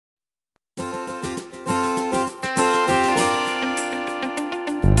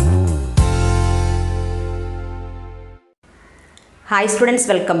Hi students,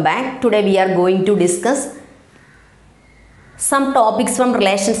 welcome back. Today we are going to discuss some topics from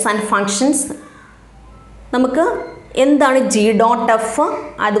relations and functions. നമുക്ക് എന്താണ് G dot F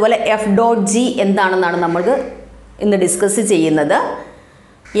അതുപോലെ F dot G എന്താണെന്നാണ് നമുക്ക് ഇന്ന് discuss ചെയ്യുന്നത്.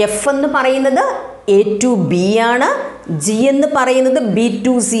 F എന്ന് പറയുന്നത് എ ടു ബി ആണ്, ജി എന്ന് പറയുന്നത് ബി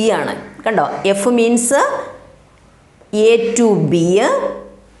ടു സി ആണ്. കണ്ടോ, F means A to B,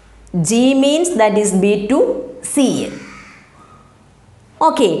 G means that is B to C.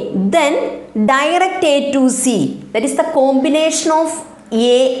 Okay, then direct A to C, that is the combination of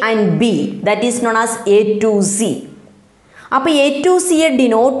A and B, that is known as A to C. അപ്പോൾ A to C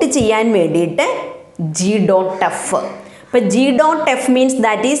denote ചെയ്യാൻ വേണ്ടിയിട്ട് G dot F. അപ്പോൾ G dot F means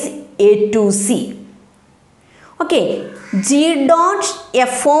that is A to C. Okay, G dot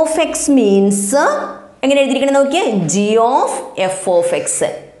F of X means എങ്ങനെ എഴുതിയിരിക്കണം നോക്കിയേ, G of F of X.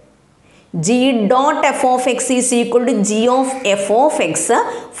 G dot f of x is equal to g of f of x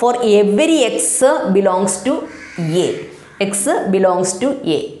for every x belongs to a. x belongs to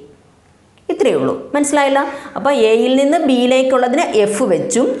a. ഇത്രയേ ഉള്ളൂ, മനസ്സിലായില്ല? അപ്പോൾ എയിൽ നിന്ന് ബിയിലേക്കുള്ളതിന് F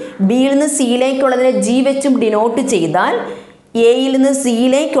വെച്ചും ബിയിൽ നിന്ന് സിയിലേക്കുള്ളതിന് ജി വെച്ചും ഡിനോട്ട് ചെയ്താൽ എയിൽ നിന്ന്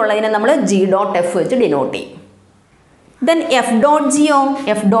സിയിലേക്കുള്ളതിനെ നമ്മൾ ജി ഡോട്ട് എഫ് വെച്ച് ഡിനോട്ട് ചെയ്യും. Then F dot Jio,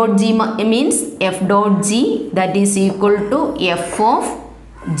 F dot G means F dot G that is equal to F of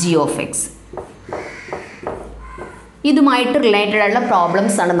g of x. ഇതുമായിട്ട് റിലേറ്റഡ് ആയിട്ടുള്ള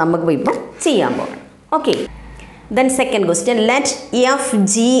പ്രോബ്ലംസ് ആണ് നമുക്ക് ഇപ്പോൾ ചെയ്യാൻ പോകുന്നത്. Okay, then second question, let F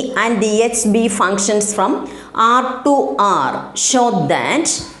G and H B functions from R to R show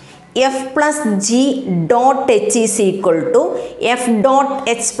that F plus G dot H is equal to F dot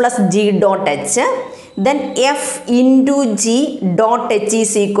H plus G dot H. Then F into G dot H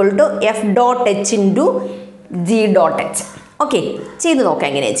is equal to F dot H into G dot H. Okay, ചെയ്ത് നോക്കാം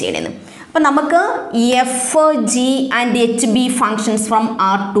എങ്ങനെയാണ് ചെയ്യണമെന്ന്. അപ്പം നമുക്ക് F G and H B functions from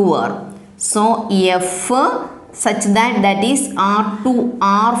R to R. So F such that is R to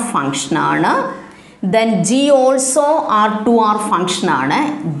R ഫങ്ഷനാണ്. Then G also R to R ഫങ്ഷനാണ്,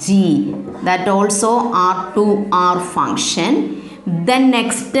 G that also R to R function. Then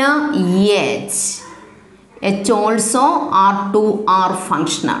next H also R to R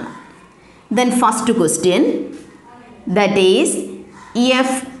ഫങ്ഷനാണ്. Then first question, that is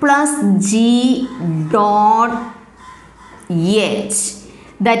f plus g dot h,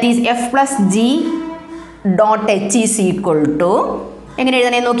 that is f plus g dot h is equal to എങ്ങനെ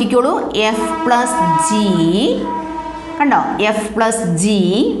എഴുതണേ നോക്കിക്കോളൂ, f plus g, കണ്ടോ, f plus g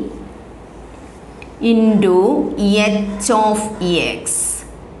into h of x.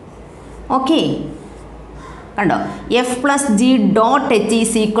 Okay, കണ്ടോ, F plus G dot H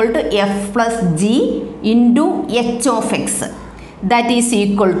is equal to F plus G into H of X that is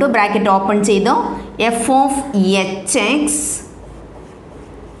equal to bracket open ചെയ്തോ F of H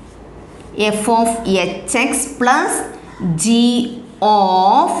X plus G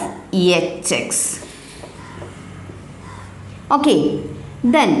of H X. Okay,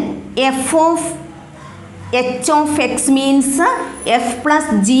 then F of h of x means f plus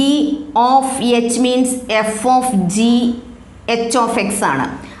g of h means f of g h of x ആണ്.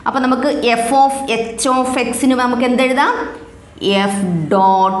 അപ്പോൾ നമുക്ക് f of h of x ന് നമുക്ക് എന്ത് എഴുതാം, f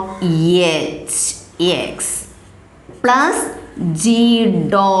dot h x plus g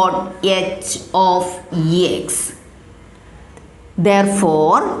dot h of x.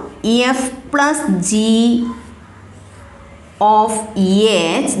 Therefore f plus g of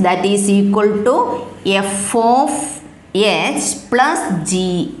h that is equal to f of h plus g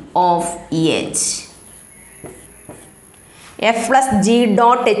of h. f plus g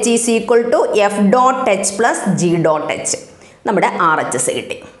dot h is equal to f dot h plus g dot h. നമ്മുടെ R H S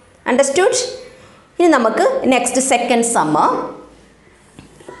കിട്ടി. Understood? ഇനി നമുക്ക് next second sum,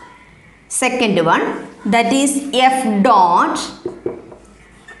 second one, that is F dot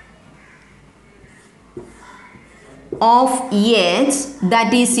of h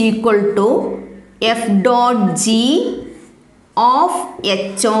that is equal to f dot g of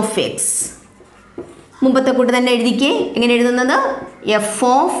h of x. മുമ്പത്തെ കൂട്ട് തന്നെ എഴുതിക്കേ, എങ്ങനെ എഴുതുന്നത്, F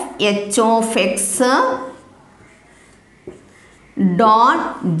of H of X dot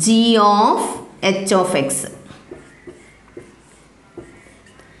G of H of X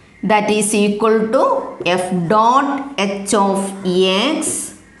that is equal to F dot H of X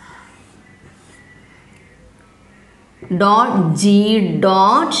dot g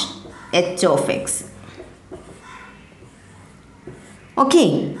dot h of x. Okay,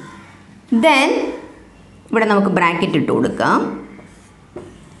 then ഇവിടെ നമുക്ക് bracket ഇട്ട് കൊടുക്കാം.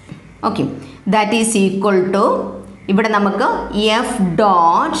 Okay, that is equal to ഇവിടെ നമുക്ക് F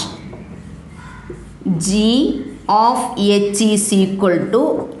dot G of h is equal to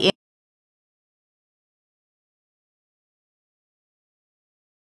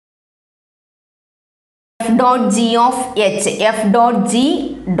f dot g of h. F dot g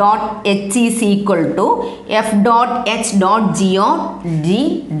dot h is equal to f dot h dot g of g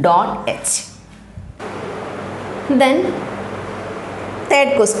dot h. Then third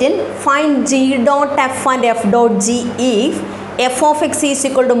question, find g dot f and f dot g if f of x is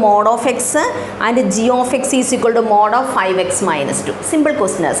equal to mod of x and g of x is equal to mod of 5x minus 2. Simple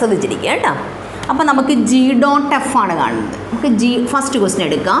question ആണ്, ശ്രദ്ധിച്ചിരിക്കുക കേട്ടോ. അപ്പോൾ നമുക്ക് g dot f ആണ് കാണുന്നത്. നമുക്ക് g first question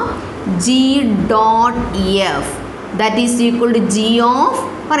എടുക്കാം. g dot f that is equal to g of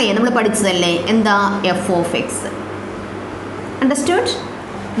പറയാം, നമ്മൾ പഠിച്ചതല്ലേ എന്താ f of x. Understood?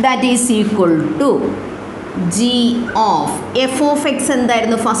 That is equal to g of f of x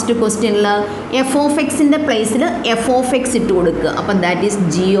എന്തായിരുന്നു ഫസ്റ്റ് ക്വസ്റ്റ്യനിൽ? f of xൻ്റെ പ്ലേസിൽ f of x ഇട്ട് കൊടുക്കുക. അപ്പം that is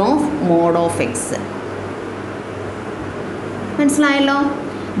g of mod of x. മനസ്സിലായല്ലോ?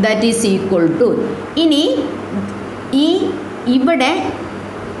 ദാറ്റ് ഈസ് ഈക്വൽ ടു, ഇനി ഇവിടെ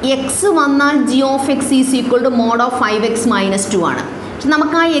എക്സ് വന്നാൽ g of x is equal to mod of 5x minus 2 ആണ്. പക്ഷെ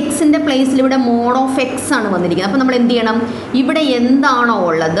നമുക്ക് ആ എക്സിൻ്റെ പ്ലേസിൽ ഇവിടെ മോഡ് ഓഫ് എക്സ് ആണ് വന്നിരിക്കുന്നത്. അപ്പോൾ നമ്മൾ എന്ത് ചെയ്യണം? ഇവിടെ എന്താണോ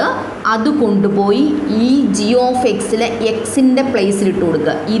ഉള്ളത് അത് കൊണ്ടുപോയി ഈ ജി ഓഫ് എക്സിലെ എക്സിൻ്റെ പ്ലേസിൽ ഇട്ട്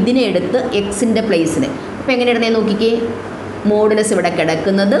കൊടുക്കുക. ഇതിനെ എടുത്ത് എക്സിൻ്റെ പ്ലേസിൽ. അപ്പോൾ എങ്ങനെ ഇടുന്നേ നോക്കിക്കേ. മോഡുലസ് ഇവിടെ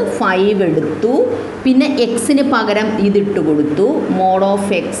കിടക്കുന്നത് 5 എടുത്തു, പിന്നെ എക്സിന് പകരം ഇതിട്ട് കൊടുത്തു, mode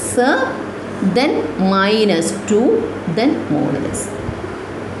of X, then -2, then modulus.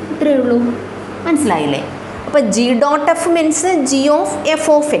 ഇത്രയേ ഉള്ളൂ. മനസ്സിലായില്ലേ? അപ്പോൾ G dot F means G of F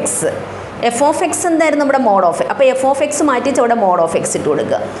of X. F of X എന്തായിരുന്നു നമ്മുടെ മോഡ് ഓഫ്. അപ്പോൾ എഫ് ഓഫ് എക്സ് മാറ്റിച്ച് അവിടെ മോഡ് ഓഫ് എക്സ് ഇട്ട്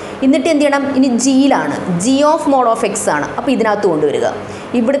കൊടുക്കുക. എന്നിട്ട് എന്ത് ചെയ്യണം? ഇനി ജിയിലാണ്, G of mode of X ആണ്. അപ്പോൾ ഇതിനകത്ത് കൊണ്ടുവരിക.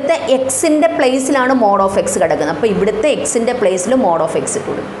 ഇവിടുത്തെ എക്സിൻ്റെ പ്ലേസിലാണ് മോഡ് ഓഫ് എക്സ് കിടക്കുന്നത്. അപ്പോൾ ഇവിടുത്തെ എക്സിൻ്റെ പ്ലേസിൽ മോഡ് ഓഫ് എക്സ് ഇട്ട്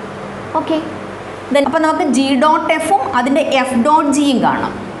കൊടുക്കും. ഓക്കെ, ദെൻ അപ്പോൾ നമുക്ക് ജി ഡോട്ട് എഫും അതിൻ്റെ എഫ് ഡോട്ട് ജിയും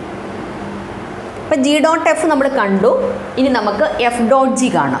കാണാം. അപ്പോൾ ജി ഡോട്ട് എഫ് നമ്മൾ കണ്ടു. ഇനി നമുക്ക് എഫ് ഡോട്ട് ജി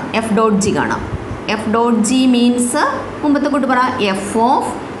കാണാം. എഫ് ഡോട്ട് ജി കാണാം. എഫ് ഡോട്ട് ജി മീൻസ് മുമ്പത്തെ കൂട്ട് പറ F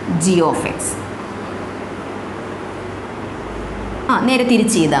of G of X. നേരെ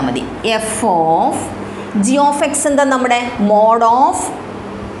തിരിച്ച് ചെയ്താൽ മതി. F of G of X എന്താ? നമ്മുടെ മോഡ് ഓഫ്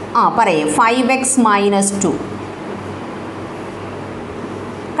പറയേ 5x minus 2.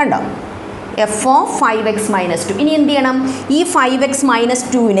 കണ്ടോ? F of 5x minus 2. ഇനി എന്ത് ചെയ്യണം? ഈ 5x minus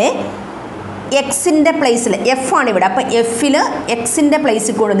 2നെ എക്സിൻ്റെ പ്ലേസിൽ, എഫ് ആണ് ഇവിടെ, അപ്പോൾ എഫിൽ എക്സിൻ്റെ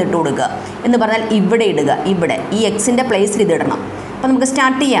പ്ലേസിൽ കൊണ്ടുവന്നിട്ട് കൊടുക്കുക എന്ന് പറഞ്ഞാൽ ഇവിടെ ഇടുക. ഇവിടെ ഈ എക്സിൻ്റെ പ്ലേസിൽ ഇതിടണം. അപ്പോൾ നമുക്ക്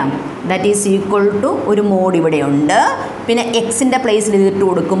സ്റ്റാർട്ട് ചെയ്യാം. ദാറ്റ് ഈസ് ഈക്വൽ ടു ഒരു മോഡ് ഇവിടെയുണ്ട്, പിന്നെ എക്സിൻ്റെ പ്ലേസിൽ ഇതിട്ട്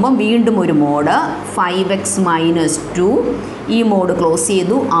കൊടുക്കുമ്പം വീണ്ടും ഒരു മോഡ് 5x minus 2. ഈ മോഡ് ക്ലോസ്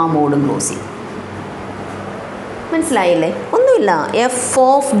ചെയ്തു, ആ മോഡും ക്ലോസ് ചെയ്തു. മനസ്സിലായില്ലേ? ഒന്നുമില്ല. F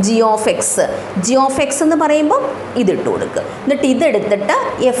of G of X, G of X എന്ന് പറയുമ്പം ഇതിട്ട് കൊടുക്കുക. എന്നിട്ട് ഇതെടുത്തിട്ട്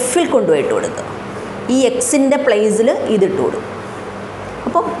എഫിൽ കൊണ്ടുപോയിട്ട് കൊടുക്കുക. ഈ എക്സിൻ്റെ പ്ലേസിൽ ഇതിട്ട് കൊടുക്കും.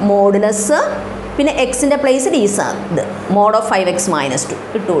 അപ്പം മോഡുലസ്, പിന്നെ എക്സിൻ്റെ പ്ലേസിൽ ഈ ഇത് മോഡ് ഓഫ് 5x minus 2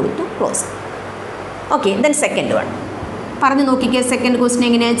 ഇട്ട് കൊടുത്തു, close. Okay, then second one പറഞ്ഞു നോക്കിക്കേ. സെക്കൻഡ് ക്വസ്റ്റ്യൻ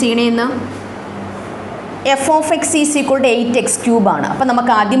എങ്ങനെയാണ് ചെയ്യണേന്ന്? F of X is equal to 8x cube ആണ്. അപ്പോൾ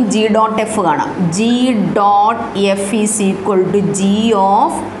നമുക്ക് ആദ്യം ജി ഡോട്ട് എഫ് കാണാം. G dot F is equal to G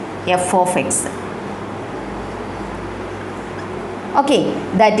of F of X. Okay,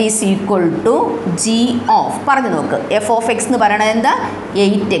 that is equal to G of, പറഞ്ഞു നോക്ക്, F of X എന്ന് പറയണത് എന്താ?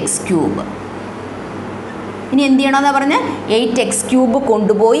 8x cube. ഇനി എന്ത് ചെയ്യണമെന്നാണ് പറഞ്ഞാൽ 8x ക്യൂബ്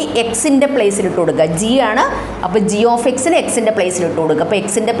കൊണ്ടുപോയി എക്സിൻ്റെ പ്ലേസിൽ ഇട്ട് കൊടുക്കുക. ജി ആണ്, അപ്പോൾ ജി ഓഫ് എക്സിൽ എക്സിൻ്റെ പ്ലേസിൽ ഇട്ട് കൊടുക്കുക. അപ്പോൾ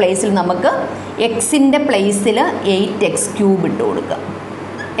എക്സിൻ്റെ പ്ലേസിൽ നമുക്ക് എക്സിൻ്റെ പ്ലേസിൽ 8x ക്യൂബ് ഇട്ട് കൊടുക്കുക.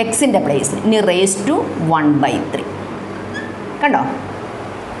 എക്സിൻ്റെ പ്ലേസിൽ ഇനി റേസ് ടു 1/3. കണ്ടോ?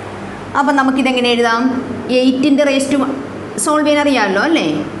 അപ്പം നമുക്കിതെങ്ങനെ എഴുതാം? 8ൻ്റെ റേസ് ടു സോൾവ് ചെയ്യാൻ അറിയാമല്ലോ അല്ലേ?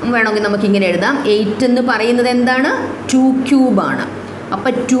 വേണമെങ്കിൽ നമുക്കിങ്ങനെ എഴുതാം. 8 എന്ന് പറയുന്നത് എന്താണ്? 2 ക്യൂബാണ്.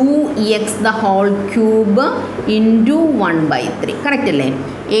 അപ്പോൾ 2x the whole cube into 1/3. Correct അല്ലേ?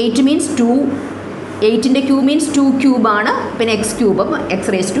 8 മീൻസ് 2, 8ൻ്റെ ക്യൂബ് മീൻസ് 2 ക്യൂബാണ്, പിന്നെ എക്സ് ക്യൂബ്, അപ്പോൾ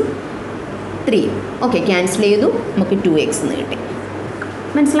X raise to 3. Okay, cancel ചെയ്തു, നമുക്ക് 2x എന്ന് കിട്ടി.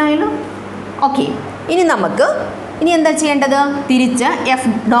 മനസ്സിലായല്ലോ? ഓക്കെ, ഇനി നമുക്ക് എന്താ ചെയ്യേണ്ടത്? തിരിച്ച് എഫ്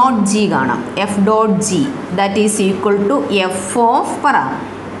ഡോട്ട് ജി കാണാം. F dot G that is equal to F of പറ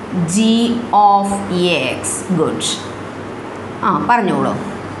ജി ഓഫ് എക്സ്. ഗുഡ്. പറഞ്ഞോളൂ.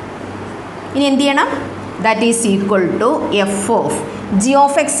 ഇനി എന്ത് ചെയ്യണം? That is equal to F of G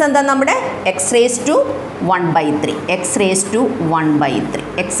of X എന്താ? നമ്മുടെ X raise to 1/3. X raise to 1/3.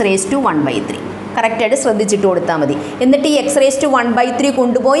 X raise to 1/3 കറക്റ്റായിട്ട് ശ്രദ്ധിച്ചിട്ട് കൊടുത്താൽ മതി. എന്നിട്ട് ഈ എക്സ് റേസ് ടു 1/3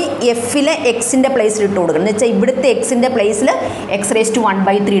 കൊണ്ടുപോയി എഫിലെ എക്സിൻ്റെ പ്ലേസിൽ ഇട്ട് കൊടുക്കണം. എന്ന് വെച്ചാൽ ഇവിടുത്തെ എക്സിൻ്റെ പ്ലേസിൽ എക്സ് റേസ് ടു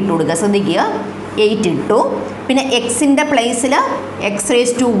 1/3 ഇട്ട് കൊടുക്കുക. ശ്രദ്ധിക്കുക. 8 ഇട്ടു. പിന്നെ എക്സിൻ്റെ പ്ലേസിൽ എക്സ്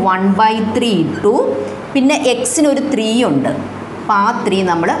റേസ് ടു 1/3 ഇട്ടു. പിന്നെ എക്സിനൊരു 3 ഉണ്ട്, അപ്പോൾ ആ 3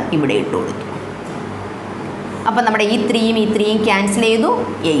 നമ്മൾ ഇവിടെ ഇട്ട് കൊടുത്തു. അപ്പോൾ നമ്മുടെ ഈ 3യും ഈ 3യും ക്യാൻസൽ ചെയ്തു,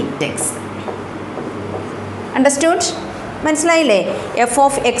 8x. അണ്ടർസ്റ്റുഡ്? മനസ്സിലായില്ലേ? F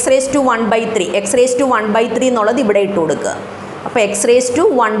of X raise to 1/3, X raise to 1/3 എന്നുള്ളത് ഇവിടെ ഇട്ട് കൊടുക്കുക. അപ്പോൾ X raise to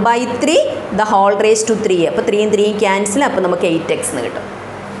 1/3 the whole raise to 3, അപ്പോൾ 3യും 3യും ക്യാൻസൽ, അപ്പോൾ നമുക്ക് 8x എന്ന് കിട്ടും.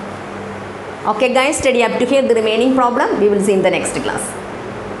 Okay guys, study up to here. The remaining problem we will see in the next class.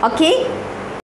 Okay.